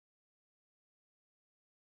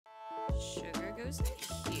Sugar goes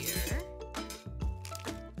in here.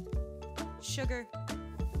 Sugar,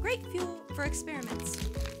 great fuel for experiments.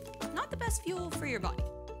 Not the best fuel for your body.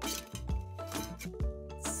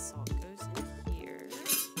 Salt goes in here.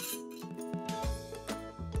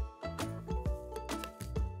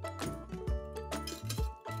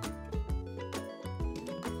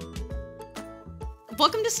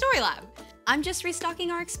 Welcome to StoryLab. I'm just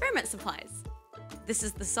restocking our experiment supplies. This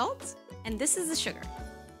is the salt, and this is the sugar.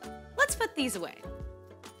 Let's put these away.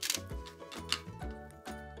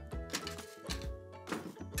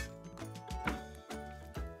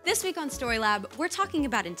 This week on StoryLab, we're talking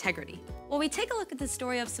about integrity, while we take a look at the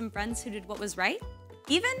story of some friends who did what was right,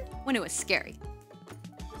 even when it was scary.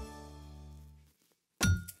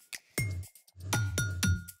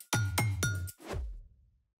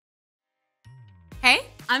 Hey,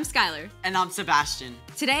 I'm Skylar. And I'm Sebastian.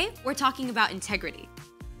 Today, we're talking about integrity,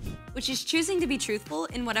 which is choosing to be truthful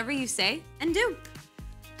in whatever you say and do.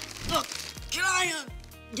 Look, can I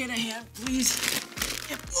get a hand, please?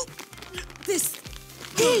 This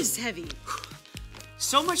is heavy.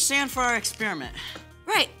 So much sand for our experiment.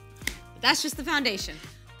 Right, but that's just the foundation.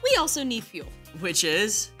 We also need fuel. Which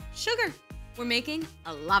is? Sugar. We're making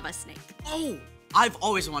a lava snake. Oh, I've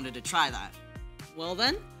always wanted to try that. Well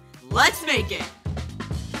then, let's make it.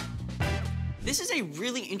 This is a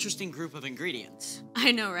really interesting group of ingredients.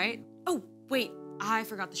 I know, right? Oh, wait, I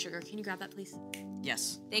forgot the sugar. Can you grab that, please?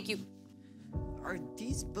 Yes. Thank you. Are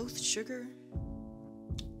these both sugar?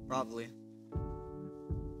 Probably.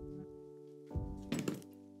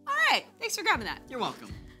 All right, thanks for grabbing that. You're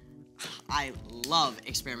welcome. I love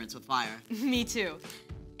experiments with fire. Me too.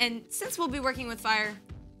 And since we'll be working with fire,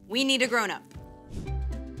 we need a grown-up.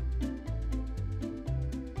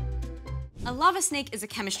 A lava snake is a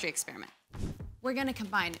chemistry experiment. We're gonna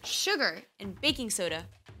combine sugar and baking soda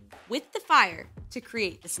with the fire to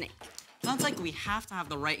create the snake. Sounds like we have to have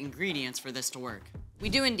the right ingredients for this to work. We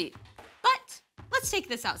do indeed. But let's take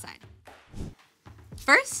this outside.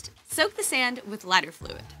 First, soak the sand with lighter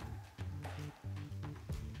fluid.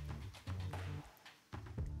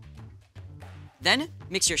 Then,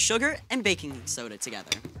 mix your sugar and baking soda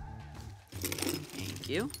together. Thank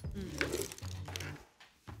you.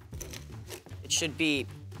 It should be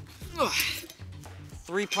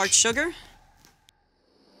 3 parts sugar.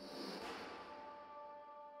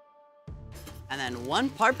 And then 1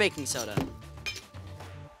 part baking soda.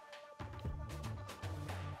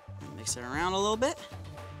 Mix it around a little bit.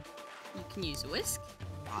 You can use a whisk.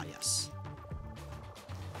 Ah, yes.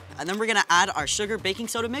 And then we're gonna add our sugar baking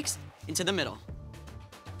soda mix into the middle.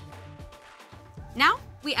 Now,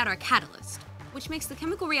 we add our catalyst, which makes the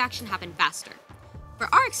chemical reaction happen faster.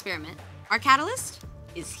 For our experiment, our catalyst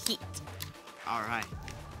is heat. All right.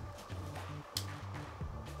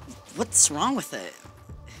 What's wrong with it?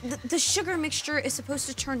 The sugar mixture is supposed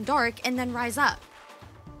to turn dark and then rise up.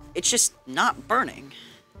 It's just not burning.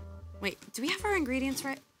 Wait, do we have our ingredients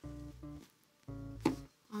right?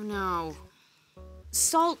 Oh no.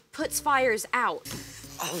 Salt puts fires out.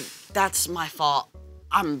 Oh, that's my fault.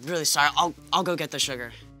 I'm really sorry. I'll go get the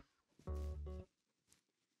sugar.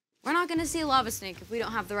 We're not gonna see a lava snake if we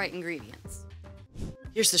don't have the right ingredients.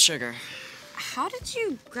 Here's the sugar. How did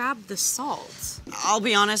you grab the salt? I'll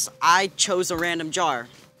be honest, I chose a random jar,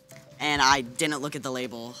 and I didn't look at the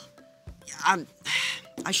label.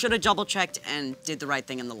 I should have double-checked and did the right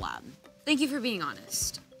thing in the lab. Thank you for being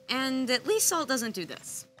honest. And at least salt doesn't do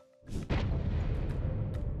this.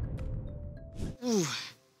 Ooh,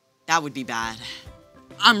 that would be bad.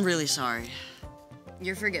 I'm really sorry.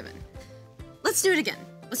 You're forgiven. Let's do it again.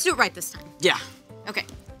 Let's do it right this time. Yeah. Okay,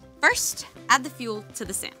 first, add the fuel to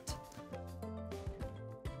the sand.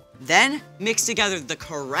 Then, mix together the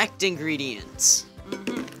correct ingredients.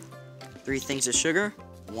 3 things of sugar.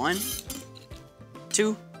 1,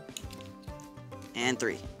 2, and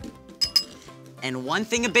 3. And 1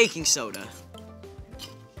 thing of baking soda.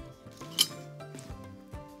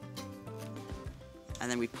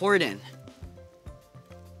 And then we pour it in.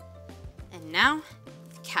 And now,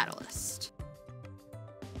 the catalyst.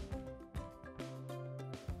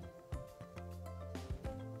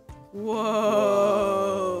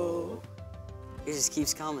 Whoa. It just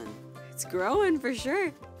keeps coming. It's growing for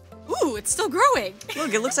sure. Ooh, it's still growing.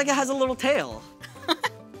 Look, it looks like it has a little tail.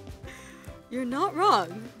 You're not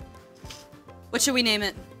wrong. What should we name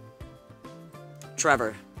it?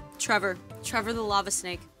 Trevor. Trevor. Trevor the lava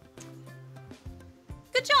snake.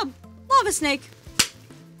 Good job, lava snake.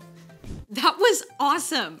 That was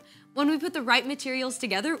awesome. When we put the right materials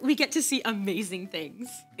together, we get to see amazing things.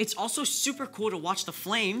 It's also super cool to watch the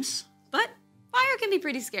flames. But fire can be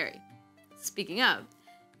pretty scary. Speaking of,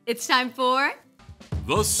 it's time for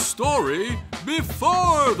The story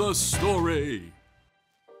before the story.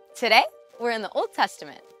 Today, we're in the Old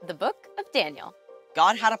Testament, the book of Daniel.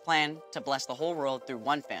 God had a plan to bless the whole world through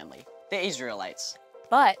one family, the Israelites.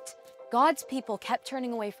 But God's people kept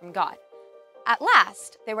turning away from God. At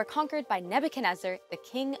last, they were conquered by Nebuchadnezzar, the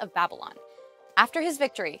king of Babylon. After his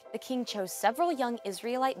victory, the king chose several young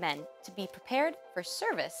Israelite men to be prepared for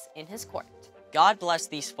service in his court. God blessed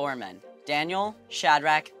these 4 men, Daniel,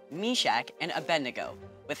 Shadrach, Meshach, and Abednego,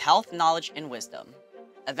 with health, knowledge, and wisdom.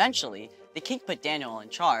 Eventually, the king put Daniel in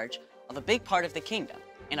charge of a big part of the kingdom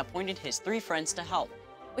and appointed his 3 friends to help.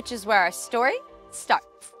 Which is where our story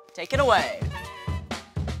starts. Take it away.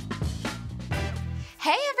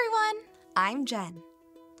 Hey everyone, I'm Jen.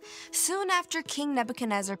 Soon after King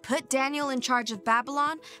Nebuchadnezzar put Daniel in charge of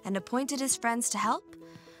Babylon and appointed his friends to help,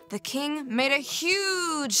 the king made a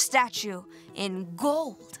huge statue in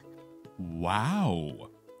gold. Wow,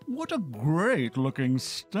 what a great-looking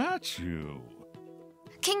statue.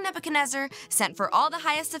 King Nebuchadnezzar sent for all the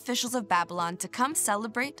highest officials of Babylon to come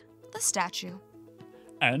celebrate the statue.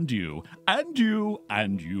 And you, and you,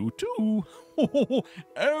 and you too.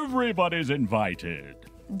 Everybody's invited.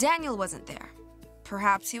 Daniel wasn't there.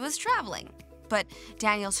 Perhaps he was traveling. But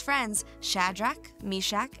Daniel's friends, Shadrach,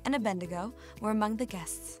 Meshach, and Abednego, were among the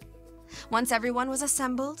guests. Once everyone was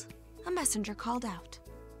assembled, a messenger called out.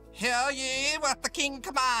 Hear ye what the king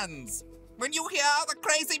commands. When you hear the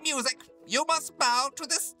crazy music, you must bow to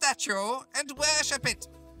this statue and worship it.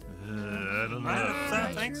 I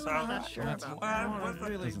don't think so.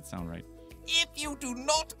 Doesn't sound right. If you do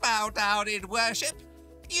not bow down in worship,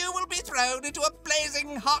 you will be thrown into a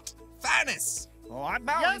blazing hot furnace. Oh, I'm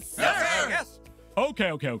bowing. Yes, sir. Yes.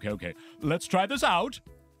 Okay. Let's try this out.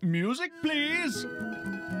 Music, please.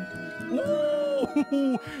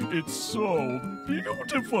 Ooh, it's so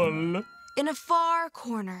beautiful. In a far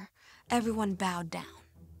corner, everyone bowed down,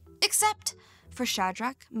 except for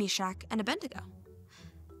Shadrach, Meshach, and Abednego.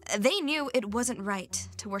 They knew it wasn't right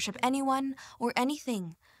to worship anyone or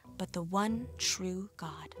anything but the one true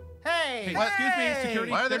God. Hey, Excuse me,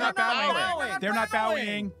 security. Why are they They're not bowing. They're not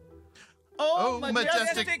bowing. Oh,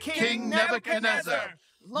 majestic King Nebuchadnezzar,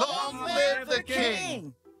 long live the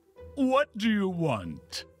king! What do you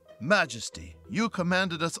want? Majesty, you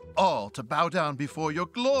commanded us all to bow down before your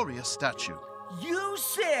glorious statue. You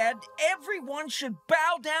said everyone should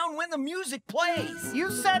bow down when the music plays. You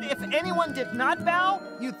said if anyone did not bow,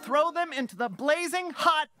 you'd throw them into the blazing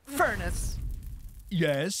hot furnace.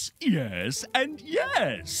 Yes, and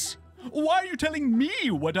yes. Why are you telling me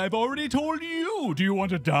what I've already told you? Do you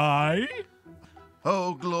want to die?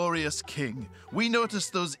 Oh, glorious king, we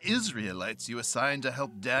noticed those Israelites you assigned to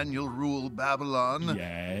help Daniel rule Babylon.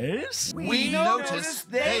 Yes? We noticed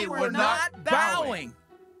they were not bowing.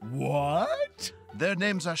 What? Their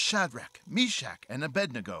names are Shadrach, Meshach, and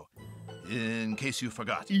Abednego, in case you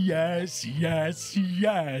forgot. Yes.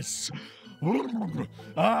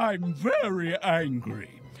 I'm very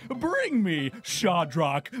angry. Bring me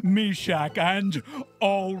Shadrach, Meshach, and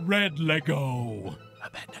all red Lego.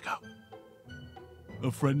 Abednego.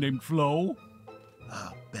 A friend named Flo?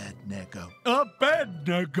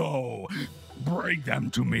 Abednego! Bring them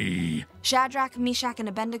to me. Shadrach, Meshach, and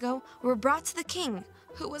Abednego were brought to the king,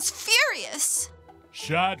 who was furious.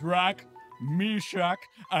 Shadrach, Meshach,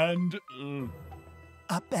 and...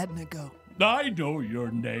 Abednego. I know your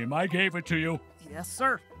name. I gave it to you. Yes,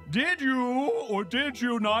 sir. Did you or did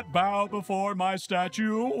you not bow before my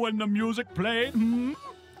statue when the music played?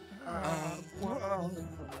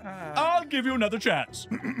 I'll give you another chance.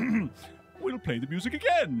 We'll play the music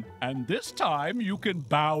again, and this time you can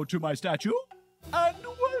bow to my statue and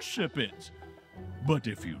worship it. But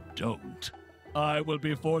if you don't, I will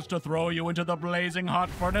be forced to throw you into the blazing hot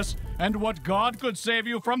furnace, and what God could save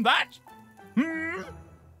you from that?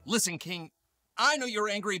 Listen, King, I know you're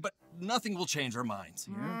angry, but nothing will change our minds.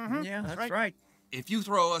 Yeah, that's right. If you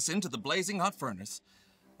throw us into the blazing hot furnace,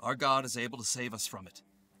 our God is able to save us from it.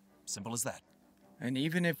 Simple as that. And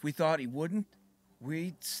even if we thought he wouldn't,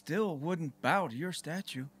 we still wouldn't bow to your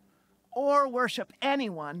statue. Or worship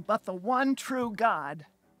anyone but the one true God.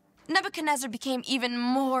 Nebuchadnezzar became even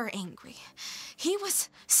more angry. He was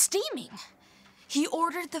steaming. He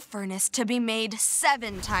ordered the furnace to be made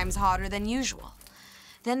 7 times hotter than usual.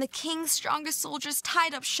 Then the king's strongest soldiers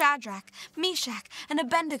tied up Shadrach, Meshach, and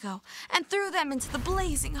Abednego and threw them into the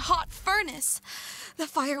blazing hot furnace. The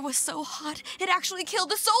fire was so hot, it actually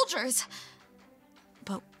killed the soldiers.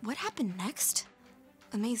 But what happened next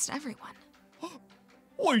amazed everyone.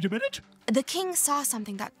 Wait a minute. The king saw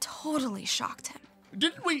something that totally shocked him.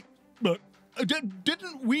 Didn't we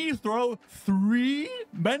throw 3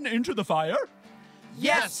 men into the fire?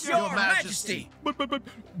 Yes, Your Majesty. But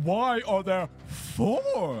why are there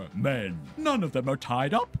 4 men? None of them are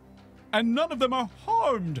tied up, and none of them are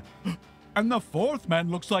harmed. And the 4th man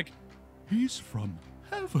looks like he's from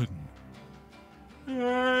heaven.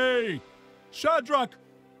 Hey! Shadrach,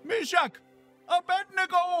 Meshach,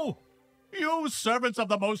 Abednego! You servants of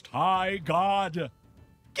the Most High God!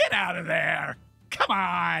 Get out of there! Come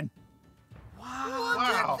on! Look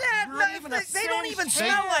at that! They don't even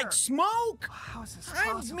smell like smoke! How is this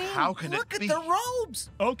I possible? mean, How can look it at be? the robes!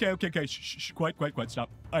 Okay. Shh. Quiet. Stop.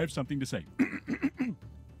 I have something to say.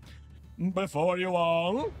 Before you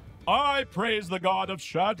all, I praise the God of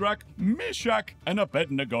Shadrach, Meshach, and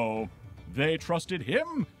Abednego. They trusted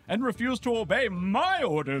him and refused to obey my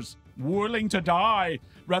orders, willing to die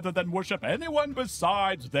rather than worship anyone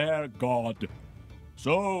besides their God.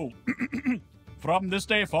 So, from this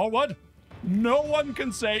day forward, no one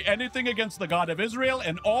can say anything against the God of Israel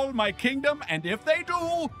in all my kingdom, and if they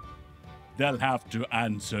do, they'll have to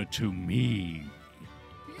answer to me.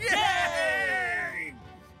 Yay!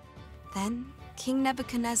 Then King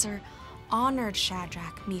Nebuchadnezzar honored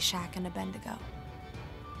Shadrach, Meshach, and Abednego.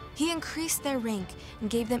 He increased their rank and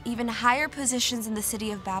gave them even higher positions in the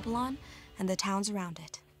city of Babylon and the towns around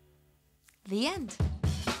it. The end.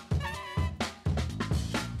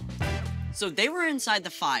 So they were inside the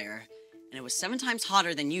fire, and it was 7 times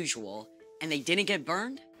hotter than usual, and they didn't get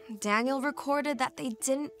burned? Daniel recorded that they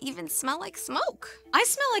didn't even smell like smoke. I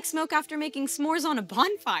smell like smoke after making s'mores on a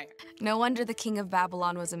bonfire. No wonder the king of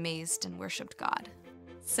Babylon was amazed and worshipped God.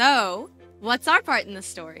 So, what's our part in the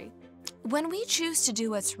story? When we choose to do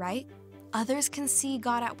what's right, others can see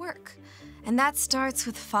God at work. And that starts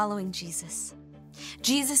with following Jesus.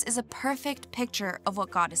 Jesus is a perfect picture of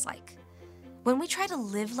what God is like. When we try to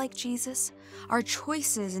live like Jesus, our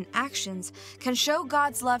choices and actions can show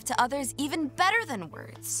God's love to others even better than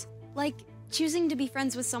words. Like choosing to be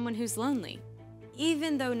friends with someone who's lonely,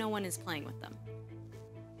 even though no one is playing with them.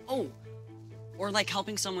 Oh, or like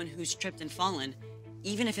helping someone who's tripped and fallen,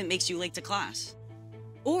 even if it makes you late to class.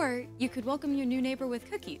 Or you could welcome your new neighbor with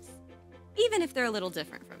cookies, even if they're a little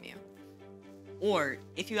different from you. Or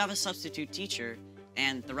if you have a substitute teacher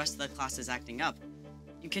and the rest of the class is acting up,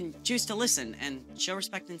 you can choose to listen and show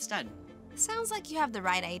respect instead. Sounds like you have the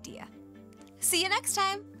right idea. See you next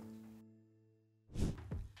time.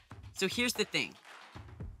 So here's the thing.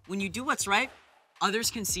 When you do what's right,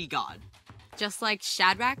 others can see God. Just like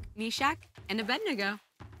Shadrach, Meshach, and Abednego.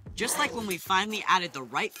 Just like when we finally added the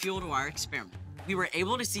right fuel to our experiment, we were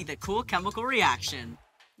able to see the cool chemical reaction.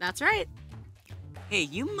 That's right. Hey,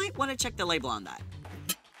 you might want to check the label on that.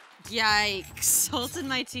 Yikes, salt in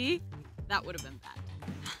my tea? That would have been bad.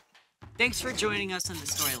 Thanks for joining us on the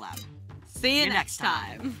StoryLab. See you next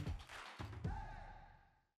time.